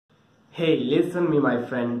Hey, listen me, my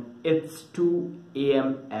friend. It's 2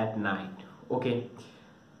 a.m. at night. Okay.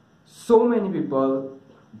 So many people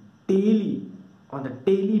daily, on the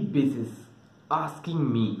daily basis,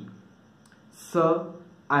 asking me, Sir,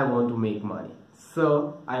 I want to make money.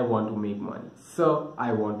 Sir, I want to make money. Sir,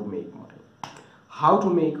 I want to make money. How to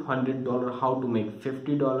make $100? How to make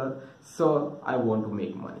 $50? Sir, I want to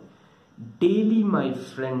make money. Daily, my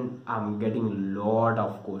friend, I'm getting a lot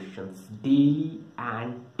of questions daily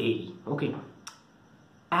and daily. Okay,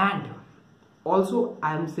 and also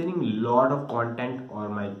I'm sharing a lot of content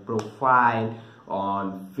on my profile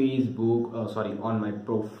on Facebook, on my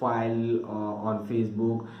profile on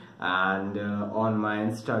Facebook, and on my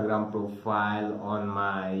Instagram profile, on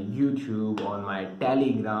my YouTube, on my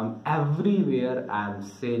Telegram. Everywhere I'm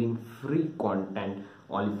sharing free content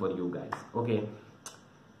only for you guys. Okay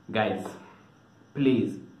guys,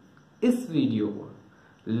 please इस video को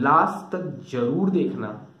last तक जरूर देखना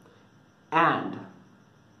and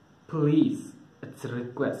please it's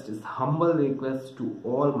request, it's humble request to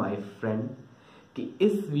all my friend कि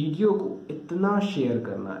इस video को इतना share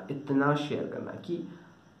करना कि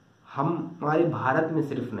हमारे भारत में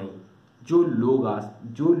सिर्फ नहीं, जो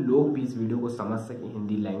लोग भी इस वीडियो को समझ सकें,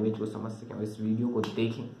 हिंदी लैंग्वेज को समझ सकें और इस वीडियो को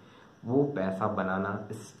देखें, वो पैसा बनाना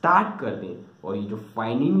स्टार्ट कर दें और ये जो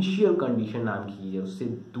फाइनेंशियल कंडीशन नाम की चीज़ है उससे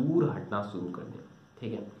दूर हटना शुरू कर दें।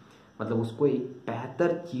 ठीक है, मतलब उसको एक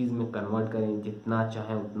बेहतर चीज़ में कन्वर्ट करें, जितना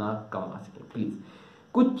चाहें उतना कमा सकें। प्लीज़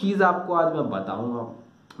कुछ चीज़ आपको आज मैं बताऊंगा,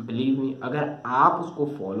 बिलीव मी, अगर आप उसको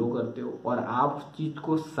फॉलो करते हो और आप उस चीज़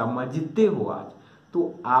को समझते हो आज,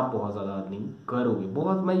 तो आप बहुत ज़्यादा अर्निंग करोगे।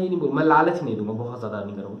 मैं ये नहीं बोल, मैं लालच नहीं दूंगा, बहुत ज़्यादा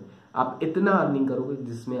अर्निंग करोगे। आप इतना अर्निंग करोगे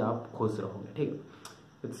जिसमें आप खुश रहोगे। ठीक है,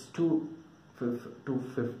 it's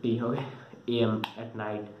 2:50 AM at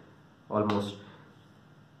night almost।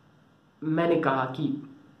 मैंने कहा कि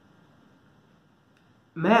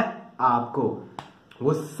मैं आपको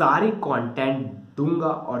वो सारे कंटेंट दूंगा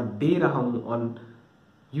और दे रहा हूं ऑन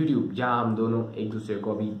YouTube, जहां हम दोनों एक दूसरे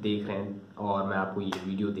को अभी देख रहे हैं और मैं आपको ये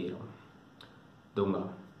वीडियो दे रहा हूं, दूंगा।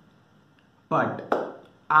 बट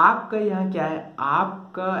आपका यहाँ क्या है,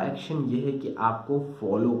 आपका एक्शन ये है कि आपको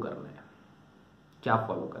फॉलो करना है। क्या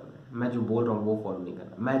फॉलो करना है? मैं जो बोल रहा हूँ वो फॉलो नहीं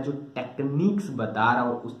करना, मैं जो टेक्निक्स बता रहा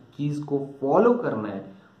हूँ उस चीज को फॉलो करना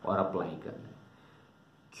है और अप्लाई करना है।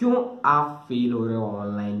 क्यों आप फेल हो रहे हो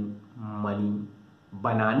ऑनलाइन मनी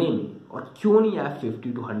बनाने में, और क्यों नहीं आप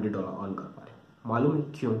 $50 to $100 अर्न कर पा रहे हो? मालूम है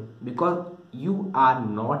क्यों? Because you are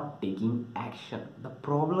not taking action. The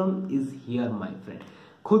problem is here my friend.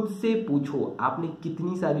 खुद से पूछो, आपने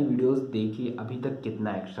कितनी सारी वीडियोस देखी, अभी तक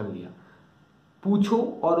कितना एक्शन लिया? पूछो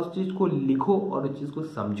और उस चीज को लिखो और उस चीज को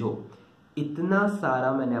समझो। इतना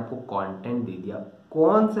सारा मैंने आपको कंटेंट दे दिया,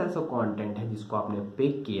 कौन सा ऐसा कंटेंट है जिसको आपने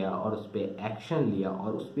पिक किया और उस पर एक्शन लिया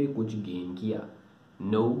और उस पर कुछ गेन किया?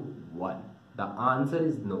 No one. The answer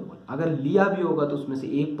is no one. अगर लिया भी होगा तो उसमें से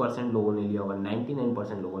 1% लोगों ने लिया होगा,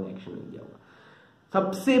 99% लोगों ने एक्शन नहीं लिया होगा।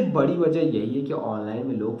 सबसे बड़ी वजह यही है कि ऑनलाइन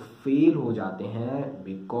में लोग फेल हो जाते हैं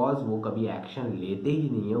बिकॉज वो कभी एक्शन लेते ही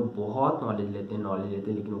नहीं है। वो बहुत नॉलेज लेते हैं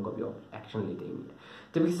लेकिन वो कभी एक्शन लेते ही नहीं है।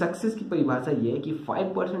 जबकि सक्सेस की परिभाषा ये है कि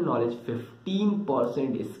 5% knowledge,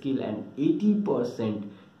 15% skill and 80%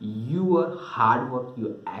 your hard work,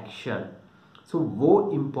 your action. सो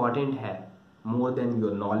वो इम्पॉर्टेंट है more than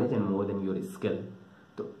your knowledge and more than your skill.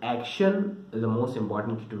 तो action is the most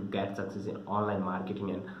important to get success in online marketing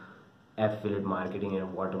and affiliate marketing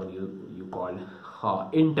and whatever you call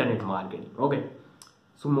internet marketing. Okay,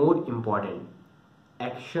 so more important,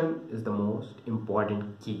 action is the most important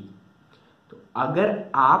key. तो अगर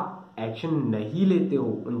आप action नहीं लेते हो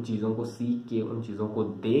उन चीज़ों को सीख के, उन चीज़ों को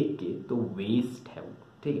देख के, तो वेस्ट है वो।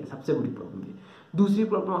 ठीक है, सबसे बड़ी प्रॉब्लम है। दूसरी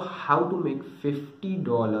problem, how to make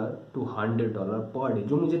 $50 to $100 per day,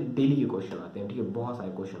 जो मुझे डेली के क्वेश्चन आते हैं। ठीक है, बहुत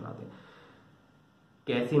सारे क्वेश्चन आते हैं,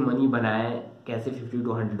 कैसे मनी बनाए, कैसे $50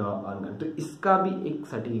 to $100 अर्न करें। तो इसका भी एक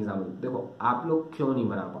सटीक एग्जाम्पल देखो। आप लोग क्यों नहीं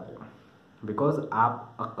बना पा रहे हो? बिकॉज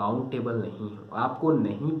आप अकाउंटेबल नहीं हो। आपको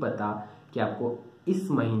नहीं पता कि आपको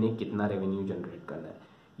इस महीने कितना रेवेन्यू जनरेट करना है।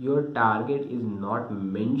 Your target is not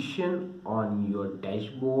mention on your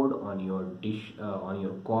dashboard, on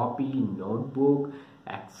your copy, notebook,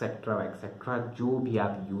 etcetera जो भी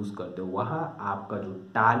आप यूज करते हो, वहाँ आपका जो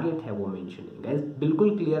टारगेट है वो मेंशन नहीं। गाइस,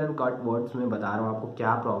 बिल्कुल क्लियर एंड कट वर्ड्स में बता रहा हूँ आपको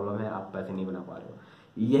क्या प्रॉब्लम है। आप पैसे नहीं बना पा रहे हो,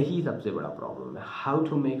 यही सबसे बड़ा प्रॉब्लम है। हाउ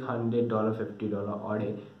टू मेक $100 $50 और day,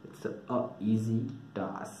 it's a easy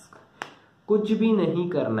task. कुछ भी नहीं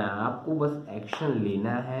करना है आपको, बस एक्शन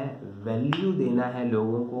लेना है, वैल्यू देना है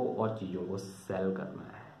लोगों को और चीज़ों को सेल करना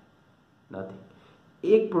है, नथिंग।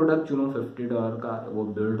 एक प्रोडक्ट चुनो $50 का, वो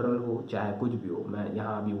बिल्डरल हो चाहे कुछ भी हो। मैं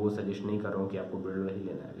यहाँ अभी वो सजेस्ट नहीं कर रहा हूँ कि आपको बिल्डर ही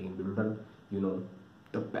लेना है, लेकिन बिल्डर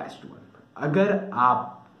द बेस्ट वन। अगर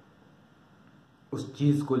आप उस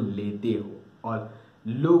चीज को लेते हो और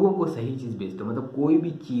लोगों को सही चीज बेचते हो, मतलब कोई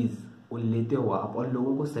भी चीज वो लेते हो आप और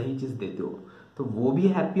लोगों को सही चीज देते हो, तो वो भी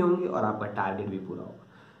हैप्पी होंगे और आपका टारगेट भी पूरा होगा।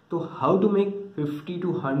 तो how to make $50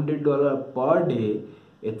 to $100 per day,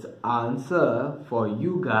 it's answer for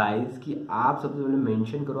you guys कि आप सबसे पहले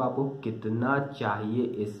मेंशन करो आपको कितना चाहिए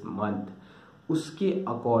इस मंथ, उसके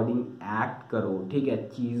अकॉर्डिंग एक्ट करो, ठीक है।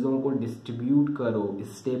 चीज़ों को डिस्ट्रीब्यूट करो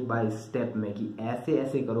स्टेप बाय स्टेप में कि ऐसे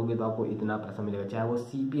ऐसे करोगे तो आपको इतना पैसा मिलेगा। चाहे वो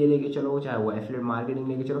CPA लेके चलो, चाहे वो एफिलिएट मार्केटिंग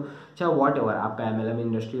लेके चलो, चाहे वॉट एवर आपका MLM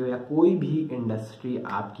इंडस्ट्री हो या कोई भी इंडस्ट्री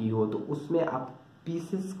आपकी हो, तो उसमें आप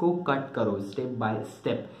पीसेस को कट करो step by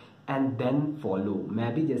step and then follow.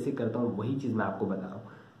 मैं भी जैसे करता हूँ वही चीज़ मैं आपको बता रहा हूँ।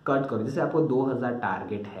 कट करो, जैसे आपको 2000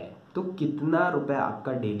 टारगेट है तो कितना रुपए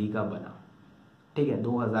आपका डेली का बना, ठीक है।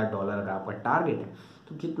 $2000 का आपका टारगेट है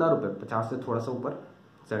तो कितना रुपए, 50 से थोड़ा सा ऊपर,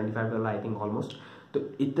 $75 आई थिंक ऑलमोस्ट, तो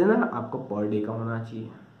इतना आपको पर डे का होना चाहिए,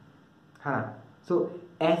 है ना। सो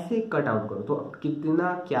ऐसे कट आउट करो। तो अब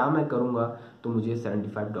कितना क्या मैं करूँगा तो मुझे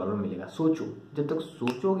 $75 मिलेगा। सोचो, जब तक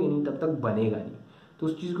सोचोगे नहीं तब तक बनेगा नहीं। तो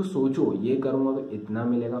उस चीज़ को सोचो, ये करूँगा तो इतना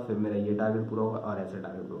मिलेगा, फिर मेरा ये टारगेट पूरा होगा और ऐसा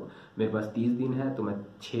टारगेट पूरा होगा। मेरे पास 30 दिन है तो मैं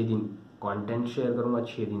 6 दिन कंटेंट शेयर करूँगा,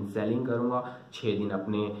 6 दिन सेलिंग करूँगा, 6 दिन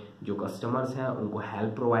अपने जो कस्टमर्स हैं उनको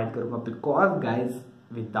हेल्प प्रोवाइड करूँगा। Because guys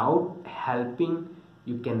without helping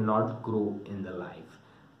you can not grow in the life.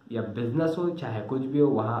 या बिजनेस हो चाहे कुछ भी हो,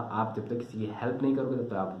 वहाँ आप जब तक किसी की हेल्प नहीं करोगे तब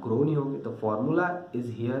तक आप ग्रो नहीं होगे। तो formula is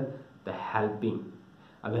here the helping.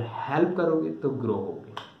 अगर हेल्प करोगे तो ग्रो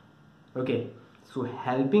होगे। ओके, सो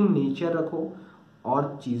हेल्पिंग नेचर रखो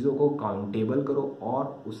और चीज़ों को काउंटेबल करो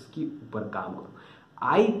और उसके ऊपर काम करो।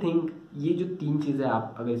 आई थिंक ये जो 3 चीज़ें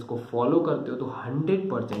आप अगर इसको फॉलो करते हो तो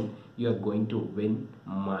 100% you are going to win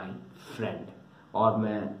my friend. और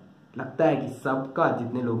मैं लगता है कि सबका,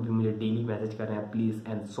 जितने लोग भी मुझे डेली मैसेज कर रहे हैं, प्लीज़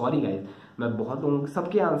एंड सॉरी गाइज, मैं बहुत लोगों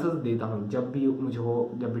सबके आंसर्स देता हूँ जब भी मुझे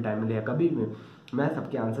हो, जब भी टाइम मिले या कभी भी मैं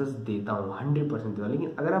सबके आंसर्स देता हूँ, 100% देता हूँ।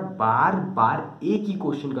 लेकिन अगर आप बार बार एक ही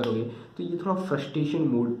क्वेश्चन करोगे तो ये थोड़ा फ्रस्ट्रेशन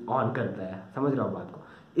मूड ऑन करता है, समझ रहा हूँ बात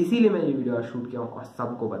को। इसीलिए मैं ये वीडियो शूट किया हूँ और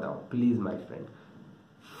सबको बताऊँ, please my friend,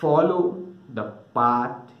 follow the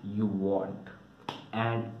path you want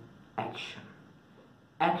and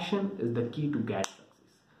action is the key to get success.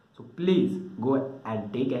 So please go and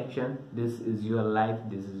take action. This is your life,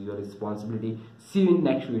 this is your responsibility. See you in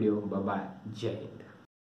next video. Bye bye. Jai Hind.